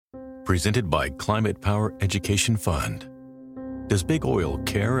presented by Climate Power Education Fund. Does big oil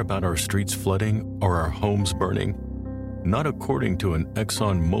care about our streets flooding or our homes burning? Not according to an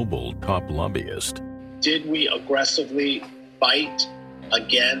ExxonMobil top lobbyist. Did we aggressively fight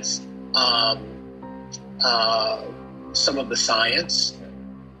against some of the science?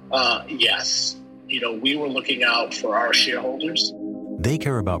 Yes. We were looking out for our shareholders. They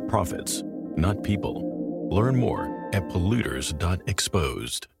care about profits, not people. Learn more at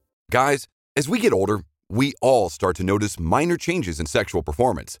polluters.exposed. Guys, as we get older, we all start to notice minor changes in sexual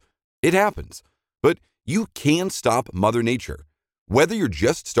performance. It happens. But you can stop Mother Nature. Whether you're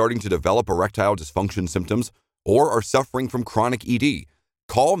just starting to develop erectile dysfunction symptoms or are suffering from chronic ED,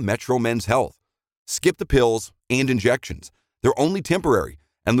 call Metro Men's Health. Skip the pills and injections. They're only temporary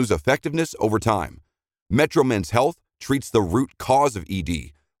and lose effectiveness over time. Metro Men's Health treats the root cause of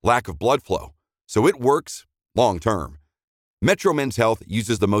ED, lack of blood flow, so it works long term. Metro Men's Health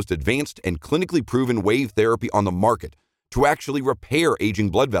uses the most advanced and clinically proven wave therapy on the market to actually repair aging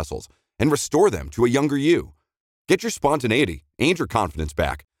blood vessels and restore them to a younger you. Get your spontaneity and your confidence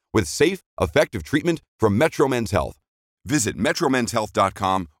back with safe, effective treatment from Metro Men's Health. Visit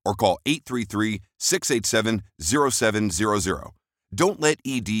metromenshealth.com or call 833-687-0700. Don't let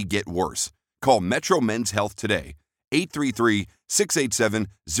ED get worse. Call Metro Men's Health today.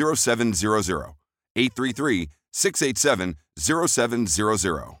 833-687-0700.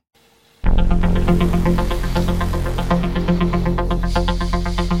 833-687-0700.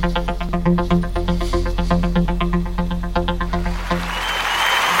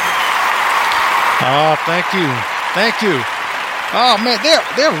 Oh, thank you. Thank you. Oh, man,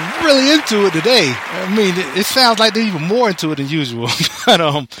 they're really into it today. I mean, it sounds like they're even more into it than usual. But,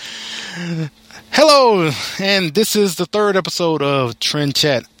 hello, and this is the third episode of Trend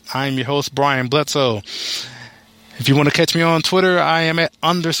Chat. I'm your host, Brian Bledsoe. If you want to catch me on Twitter, I am at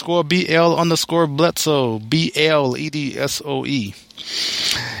 _BL_Bledsoe, BLEDSOE.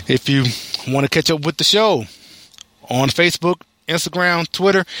 If you want to catch up with the show on Facebook, Instagram,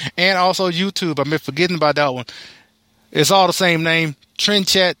 Twitter, and also YouTube, I've been forgetting about that one. It's all the same name, Trend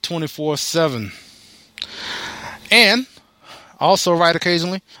Chat 24/7. And also write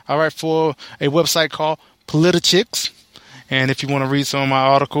occasionally. I write for a website called Politichicks. And if you want to read some of my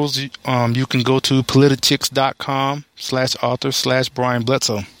articles, you can go to politichicks.com/author/Brian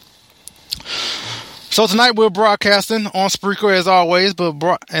Bledsoe. So tonight we're broadcasting on Spreaker as always,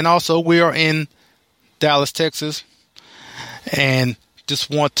 and also we are in Dallas, Texas. And just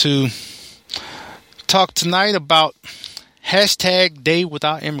want to talk tonight about #Day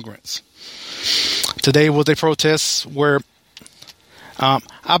Without Immigrants. Today was a protest where I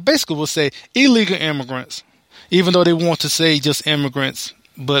basically will say illegal immigrants, even though they want to say just immigrants,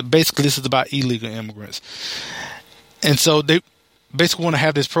 but basically this is about illegal immigrants. And so they basically want to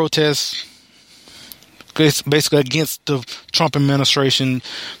have this protest basically against the Trump administration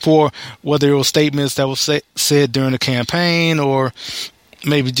for whether it was statements that was said during the campaign or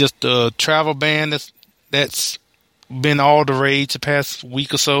maybe just the travel ban that's been all the rage the past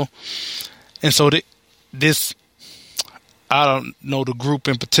week or so. And so this, I don't know the group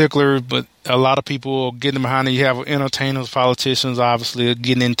in particular, but a lot of people are getting behind it. You have entertainers, politicians, obviously, are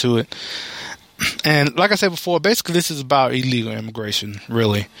getting into it. And like I said before, basically this is about illegal immigration,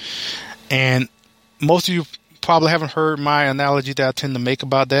 really. And most of you probably haven't heard my analogy that I tend to make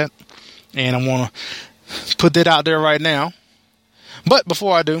about that. And I want to put that out there right now. But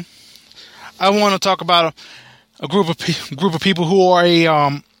before I do, I want to talk about a group of people who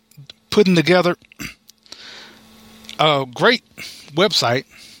are putting together a great website.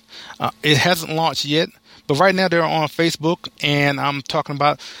 It hasn't launched yet, but right now they're on Facebook, and I'm talking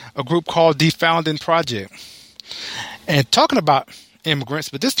about a group called The Founding Project. And talking about immigrants,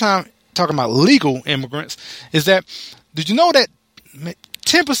 but this time talking about legal immigrants, is that, did you know that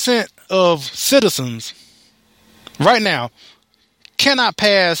 10% of citizens right now cannot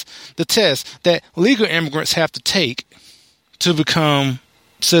pass the test that legal immigrants have to take to become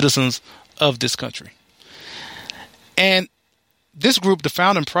citizens of this country? And this group, the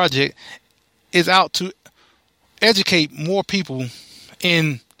Founding Project, is out to educate more people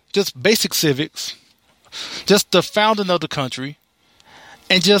in just basic civics, just the founding of the country,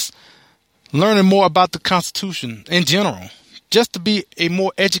 and just learning more about the Constitution in general, just to be a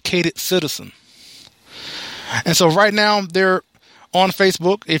more educated citizen. And so right now they're on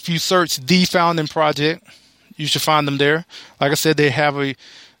Facebook. If you search The Founding Project, you should find them there. Like I said,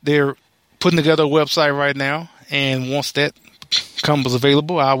 they're putting together a website right now, and once that comes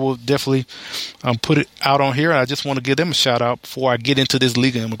available, I will definitely put it out on here. I just want to give them a shout out before I get into this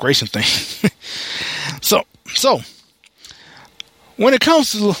legal immigration thing. So when it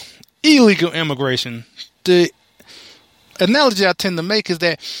comes to illegal immigration, the analogy I tend to make is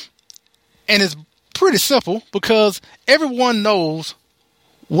that, and it's pretty simple because everyone knows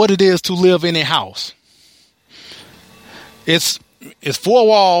what it is to live in a house. It's four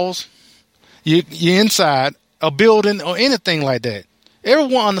walls. You're inside a building or anything like that.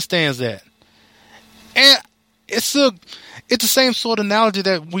 Everyone understands that, and it's the same sort of analogy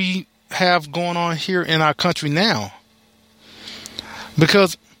that we have going on here in our country now.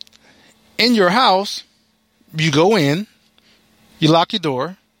 Because in your house, you go in, you lock your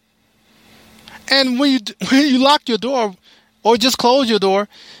door, and when you lock your door or just close your door,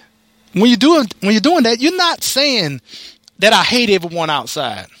 when you're doing that, you're not saying that I hate everyone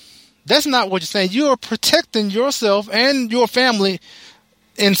outside. That's not what you're saying. You're protecting yourself and your family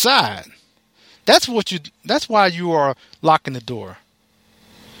inside. That's why you are locking the door.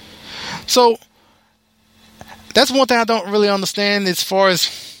 So that's one thing I don't really understand as far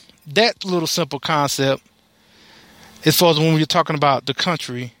as that little simple concept. As far as when we're talking about the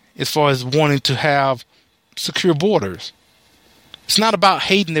country, as far as wanting to have secure borders. It's not about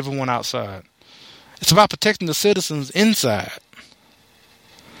hating everyone outside. It's about protecting the citizens inside.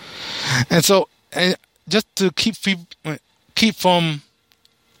 And so, just to keep from,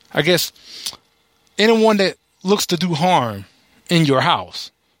 I guess, anyone that looks to do harm in your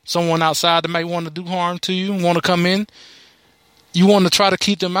house, someone outside that might want to do harm to you, want to come in, you want to try to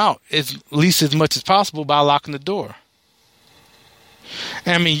keep them out at least as much as possible by locking the door.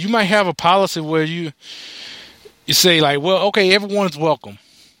 And I mean, you might have a policy where you say like, well, okay, everyone's welcome.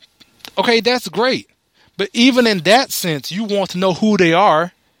 Okay, that's great. But even in that sense, you want to know who they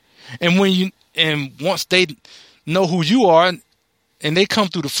are. And once they know who you are and they come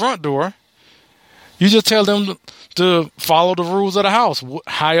through the front door, you just tell them to follow the rules of the house,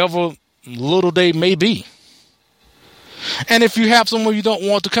 however little they may be. And if you have someone you don't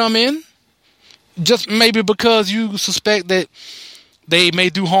want to come in, just maybe because you suspect that they may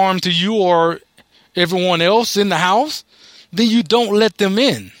do harm to you or everyone else in the house, then you don't let them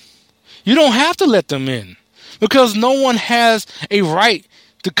in. You don't have to let them in because no one has a right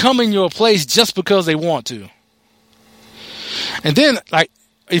to come in your place just because they want to. And then, like,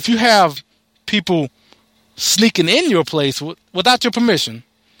 if you have people sneaking in your place without your permission,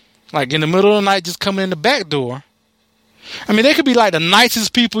 like in the middle of the night, just coming in the back door, I mean, they could be like the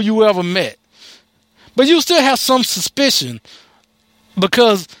nicest people you ever met, but you still have some suspicion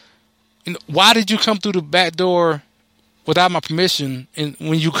because why did you come through the back door without my permission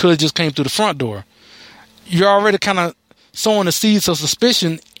when you could have just came through the front door? You're already kind of sowing the seeds of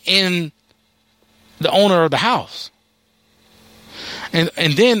suspicion in the owner of the house. And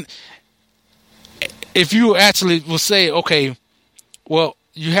then if you actually will say, okay, well,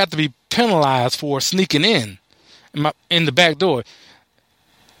 you have to be penalized for sneaking in the back door.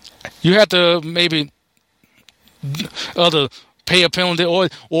 You have to maybe either pay a penalty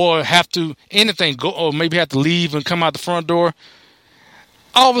or have to anything go, or maybe have to leave and come out the front door.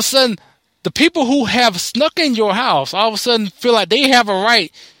 All of a sudden, the people who have snuck in your house all of a sudden feel like they have a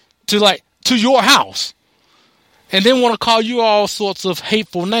right to your house, and then want to call you all sorts of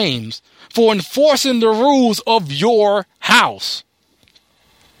hateful names for enforcing the rules of your house.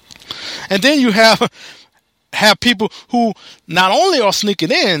 And then you have people who not only are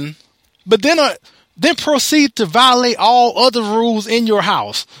sneaking in, but then proceed to violate all other rules in your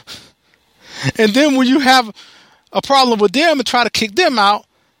house. And then when you have a problem with them and try to kick them out,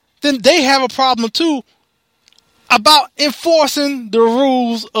 then they have a problem too about enforcing the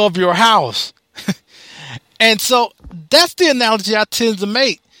rules of your house. And so that's the analogy I tend to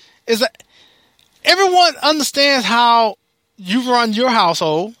make, is that everyone understands how you run your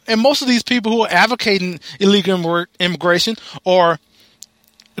household, and most of these people who are advocating illegal immigration or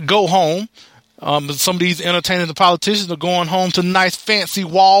go home, some of these entertainers and politicians are going home to nice fancy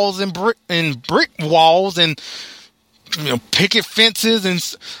walls and brick walls and picket fences and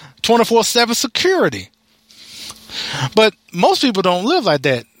 24/7 security. But most people don't live like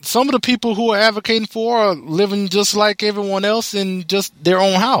that. Some of the people who are advocating for are living just like everyone else in just their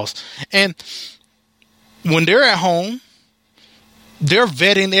own house. And when they're at home, they're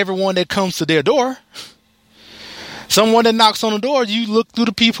vetting everyone that comes to their door. Someone that knocks on the door, you look through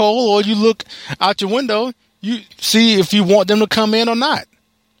the peephole or you look out your window, you see if you want them to come in or not.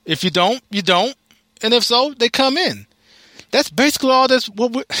 If you don't, you don't. And if so, they come in. That's basically all that's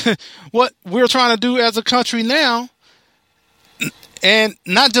what we're trying to do as a country now. And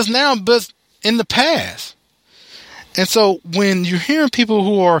not just now, but in the past. And so when you're hearing people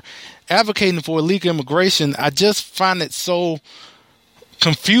who are advocating for illegal immigration, I just find it so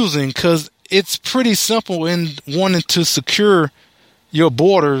confusing because it's pretty simple in wanting to secure your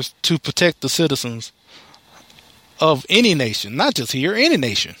borders to protect the citizens of any nation, not just here, any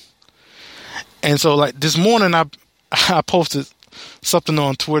nation. And so, like this morning, I posted something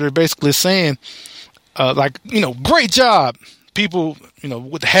on Twitter basically saying, great job, people,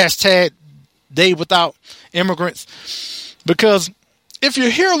 with the hashtag Day Without Immigrants. Because if you're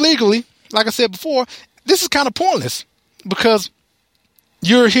here legally, like I said before, this is kind of pointless because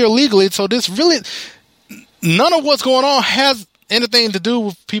you're here legally. So this really, none of what's going on has anything to do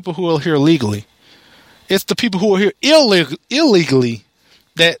with people who are here legally. It's the people who are here illegally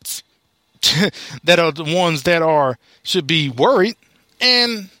that are the ones that should be worried,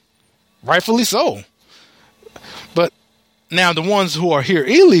 and rightfully so. But now the ones who are here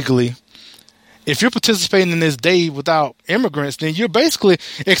illegally, if you're participating in this Day Without Immigrants, then you're basically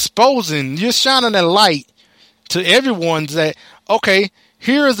you're shining a light to everyone that, okay,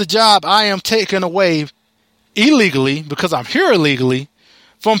 here is the job I am taking away illegally because I'm here illegally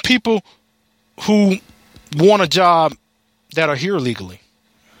from people who want a job that are here legally.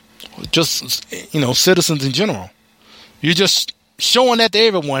 Just, citizens in general. You're just showing that to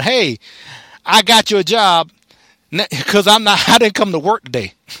everyone. Hey, I got your job because I didn't come to work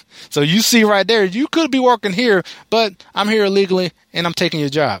today. So you see right there, you could be working here, but I'm here illegally and I'm taking your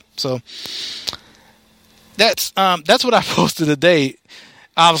job. So that's what I posted today.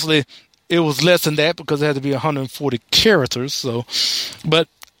 Obviously, it was less than that because it had to be 140 characters. So, but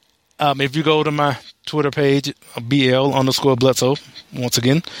if you go to my Twitter page, BL_Bledsoe, once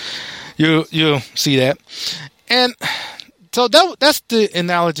again, you'll see that. And so that's the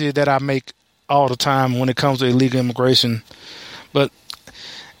analogy that I make all the time when it comes to illegal immigration.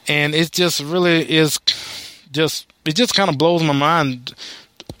 And it just really is it just kind of blows my mind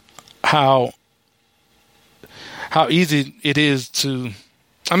how easy it is to,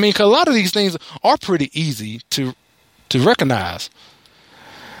 because a lot of these things are pretty easy to recognize.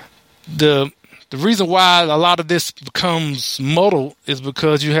 The reason why a lot of this becomes muddled is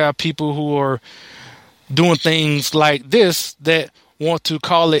because you have people who are doing things like this that want to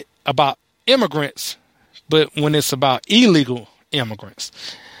call it about immigrants, but when it's about illegal immigrants.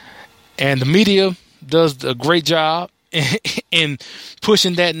 And the media does a great job in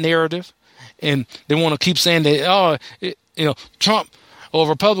pushing that narrative. And they want to keep saying that, Trump or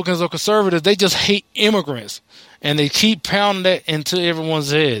Republicans or conservatives, they just hate immigrants. And they keep pounding that into everyone's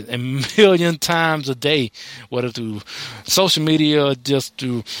head a million times a day, whether through social media or just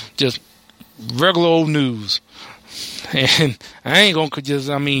through regular old news. And I ain't going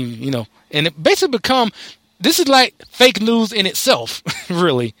to and it basically this is like fake news in itself,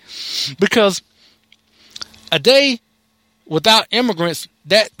 really, because a day without immigrants,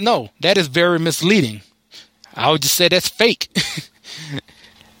 that is very misleading. I would just say that's fake.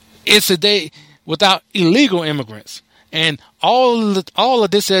 It's a day without illegal immigrants, and all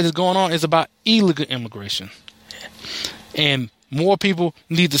of this that is going on is about illegal immigration, and more people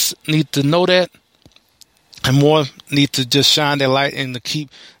need to know that, and more need to just shine their light and to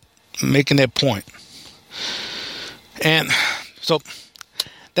keep making that point. And so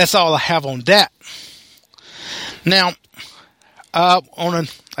that's all I have on that. Now,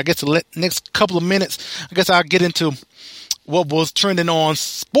 the next couple of minutes, I guess I'll get into what was trending on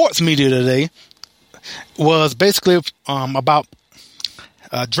sports media today. Was basically about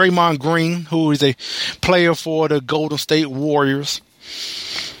Draymond Green, who is a player for the Golden State Warriors.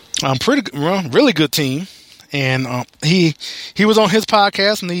 Really good team. And he was on his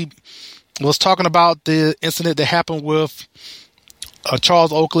podcast, and he was talking about the incident that happened with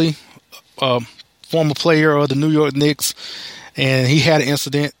Charles Oakley, former player of the New York Knicks, and he had an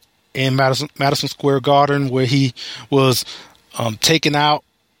incident in Madison Square Garden where he was taken out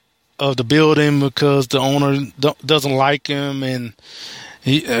of the building because the owner doesn't like him, and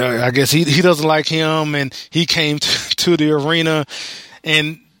I guess he doesn't like him, and he came to the arena,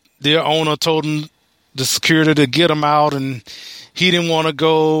 and the owner told him, the security, to get him out, and he didn't want to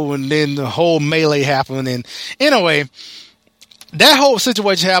go, and then the whole melee happened. And anyway, that whole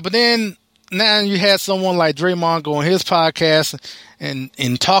situation happened. Then now you had someone like Draymond go on his podcast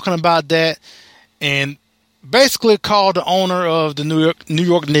and talking about that, and basically called the owner of the New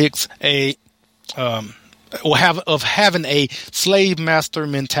York Knicks having a slave master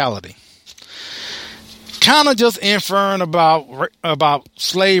mentality. Kind of just inferring about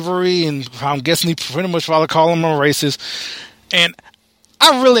slavery, and I'm guessing he pretty much probably call him a racist. And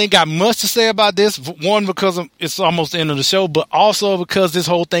I really ain't got much to say about this. One, because it's almost the end of the show, but also because this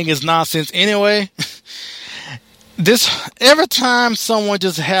whole thing is nonsense anyway. Every time someone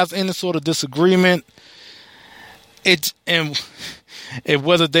just has any sort of disagreement, and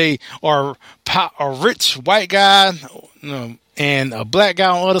whether they are a rich white guy, and and a black guy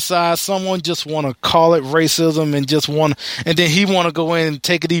on the other side, someone just want to call it racism and then he want to go in and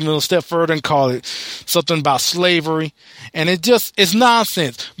take it even a step further and call it something about slavery. And it's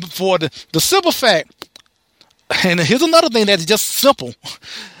nonsense. For the simple fact, and here's another thing that's just simple,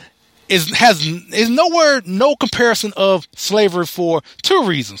 is no comparison of slavery for two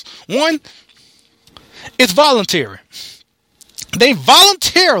reasons. One, it's voluntary. They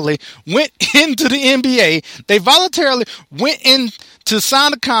voluntarily went into the NBA. They voluntarily went in to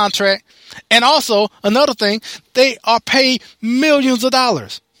sign a contract. And also, another thing, they are paid millions of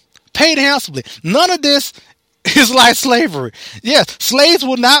dollars. Paid handsomely. None of this is like slavery. Yes, slaves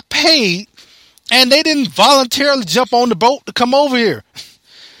were not paid, and they didn't voluntarily jump on the boat to come over here.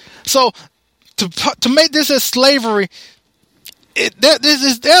 So, to make this as slavery,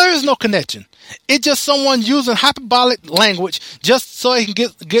 there is no connection. It's just someone using hyperbolic language just so they can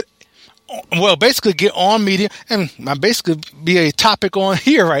get on media and basically be a topic on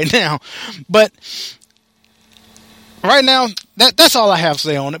here right now. But right now, that's all I have to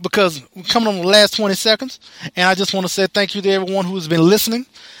say on it, because we're coming on the last 20 seconds, and I just want to say thank you to everyone who's been listening.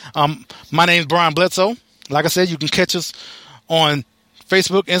 My name is Brian Bledsoe. Like I said, you can catch us on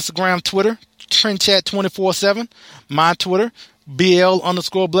Facebook, Instagram, Twitter, Trend Chat 24/7. My Twitter,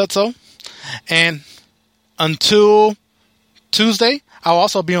 BL_Bledsoe. And until Tuesday, I'll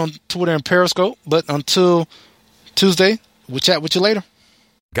also be on Twitter and Periscope. But until Tuesday, we'll chat with you later.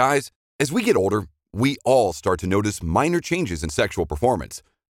 Guys, as we get older, we all start to notice minor changes in sexual performance.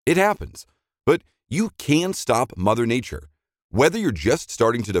 It happens. But you can stop Mother Nature. Whether you're just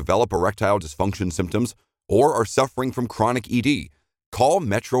starting to develop erectile dysfunction symptoms or are suffering from chronic ED, call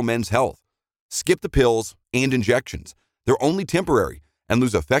Metro Men's Health. Skip the pills and injections. They're only temporary and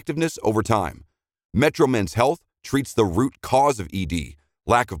lose effectiveness over time. Metro Men's Health treats the root cause of ED,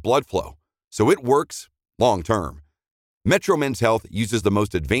 lack of blood flow, so it works long term. Metro Men's Health uses the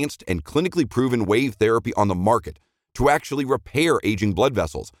most advanced and clinically proven wave therapy on the market to actually repair aging blood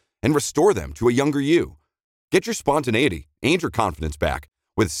vessels and restore them to a younger you. Get your spontaneity and your confidence back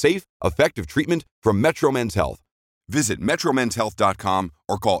with safe, effective treatment from Metro Men's Health. Visit metromenshealth.com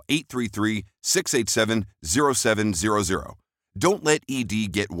or call 833-687-0700. Don't let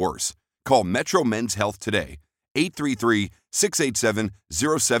ED get worse. Call Metro Men's Health today.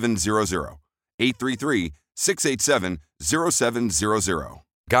 833-687-0700. 833-687-0700.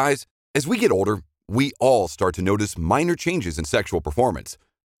 Guys, as we get older, we all start to notice minor changes in sexual performance.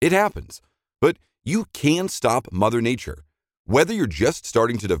 It happens. But you can stop Mother Nature. Whether you're just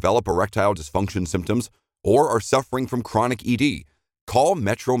starting to develop erectile dysfunction symptoms or are suffering from chronic ED, call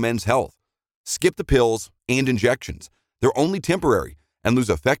Metro Men's Health. Skip the pills and injections. They're only temporary and lose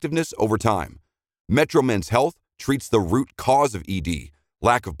effectiveness over time. Metro Men's Health treats the root cause of ED,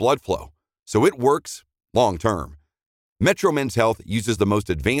 lack of blood flow, so it works long term. Metro Men's Health uses the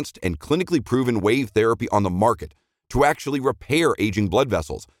most advanced and clinically proven wave therapy on the market to actually repair aging blood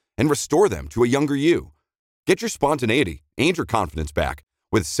vessels and restore them to a younger you. Get your spontaneity and your confidence back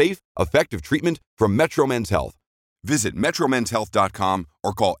with safe, effective treatment from Metro Men's Health. Visit metromenshealth.com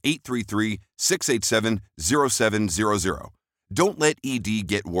or call 833-687-0700. Don't let ED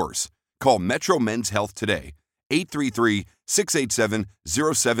get worse. Call Metro Men's Health today.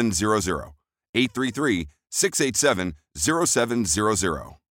 833-687-0700. 833-687-0700.